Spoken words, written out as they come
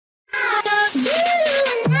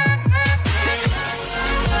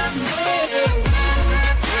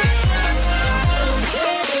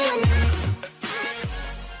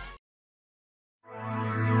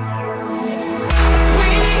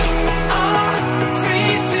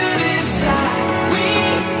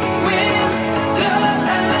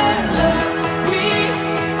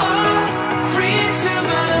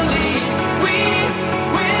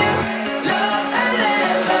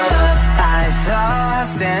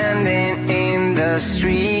standing in the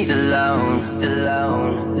street alone.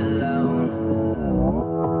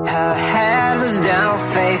 Her head was down,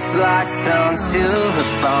 face locked onto her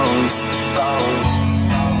phone.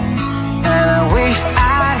 And I wished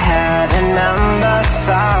I had a number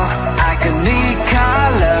so I could be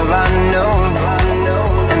color unknown.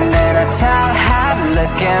 And then I tell her to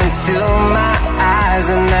look into my eyes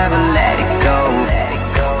and never let it go.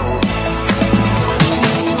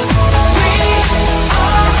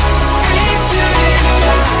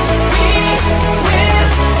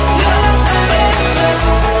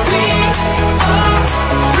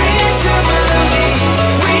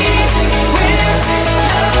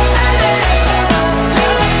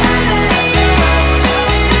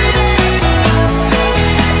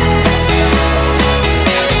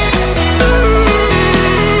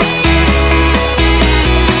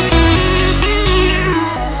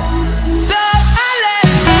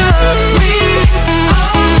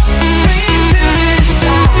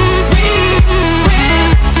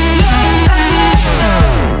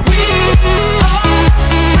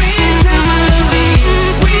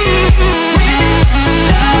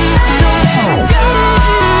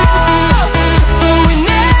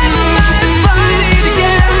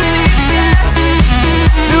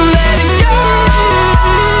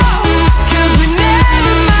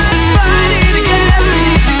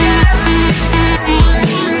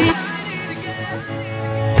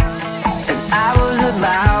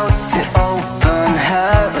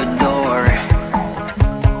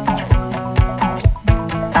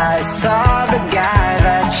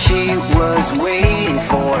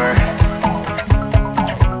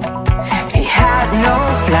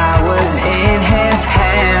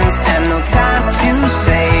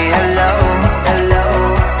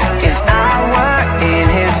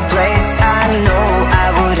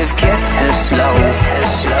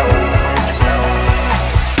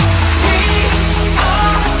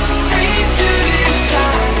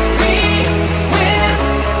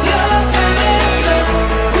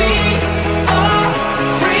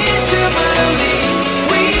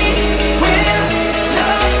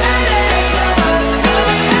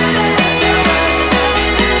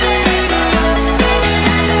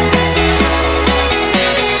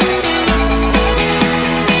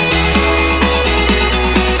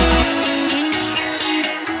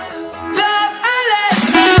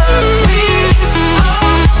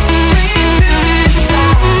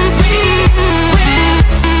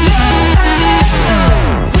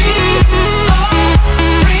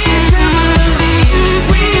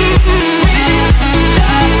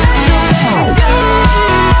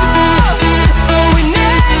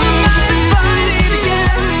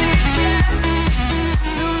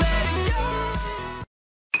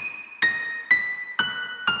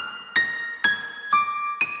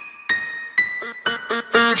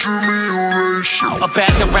 Up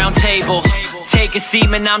at the round table, take a seat,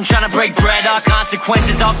 man, I'm tryna break bread. Our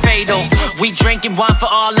consequences are fatal. We drinking wine for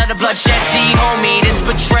all of the bloodshed. See, homie, this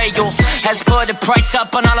betrayal has put a price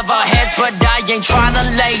up on all of our heads, but I ain't tryna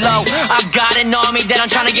lay low. I've got an army that I'm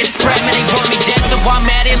tryna get spread. Man, they want me dead, so I'm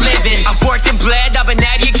at it living. I've worked and bled, I've been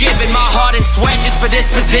at you giving my heart and sweat just for this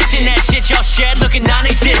position. That shit y'all shared looking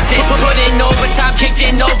non-existent. Put in overtime, kicked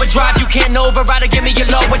in overdrive. You can't override or give me your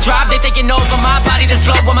lower drive. They thinking over my body to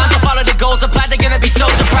slow them. I don't follow the goals applied. They're gonna be so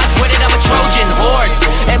surprised with it. I'm a Trojan horse.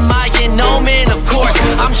 Am I an omen? Of course.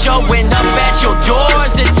 I'm showing up at your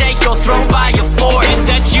doors to take your throne by your force.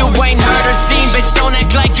 That you ain't heard or seen, bitch. Don't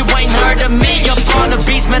act like you ain't heard of me. Up on the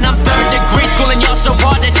beast, man, I'm third degree. Schooling y'all so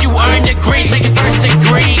hard that you earn degrees. Make it first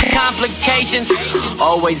degree. Complications.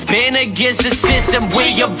 Always been against the system.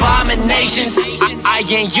 We abominations. I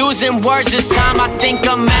ain't using words this time. I think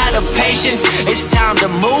I'm out of patience. It's time to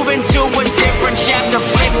move into a different chapter.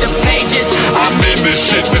 Flip the pages. I'm in this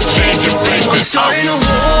shit to change your faces. We're starting a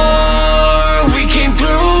war. We came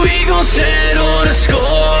through. We gon' settle the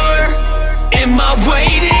score. Am I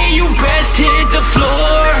waiting? You best hit the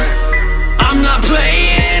floor. I'm not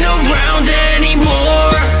playing around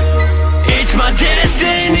anymore. It's my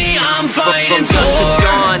destiny. I'm fighting for. From dusk to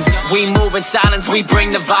dawn, we move in silence. We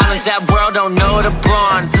bring the violence. That world don't know the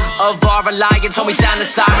brawn of our alliance. When we sound the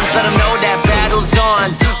sirens, let them know that battle's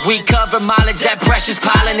on. We cover mileage, that pressure's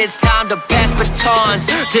piling. It's time to pass batons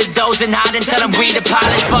to those in hiding. Tell them we the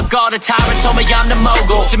pilots. Fuck all the tyrants. Told me I'm the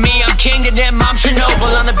mogul. To me, I'm king. To them, I'm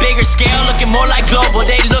Chernobyl. On a bigger scale, looking more like global.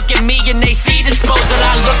 They look at me and they see disposal.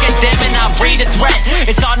 I look at them and I read a threat.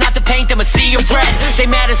 It's hard not to paint them a sea of red. They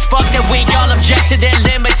mad as fuck that we all object to their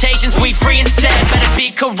limitations. We free and set. Better be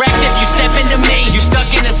correct if you step into me. You stuck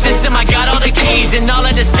in the system, I got all the keys and all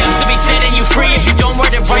of the steps to be setting you free. If you don't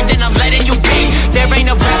word it right, then I'm letting you be. There ain't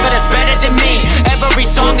no rapper that's better than me. Every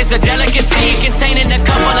song is a delicacy, containing a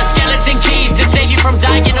couple of skeleton keys to save you from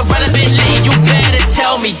dying irrelevantly. You better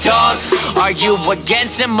tell me, dog, are you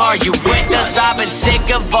against them? Are you with us? I've been sick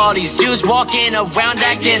of all these dudes walking around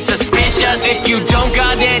acting suspicious. If you don't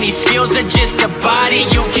got any skills or just a body,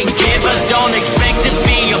 you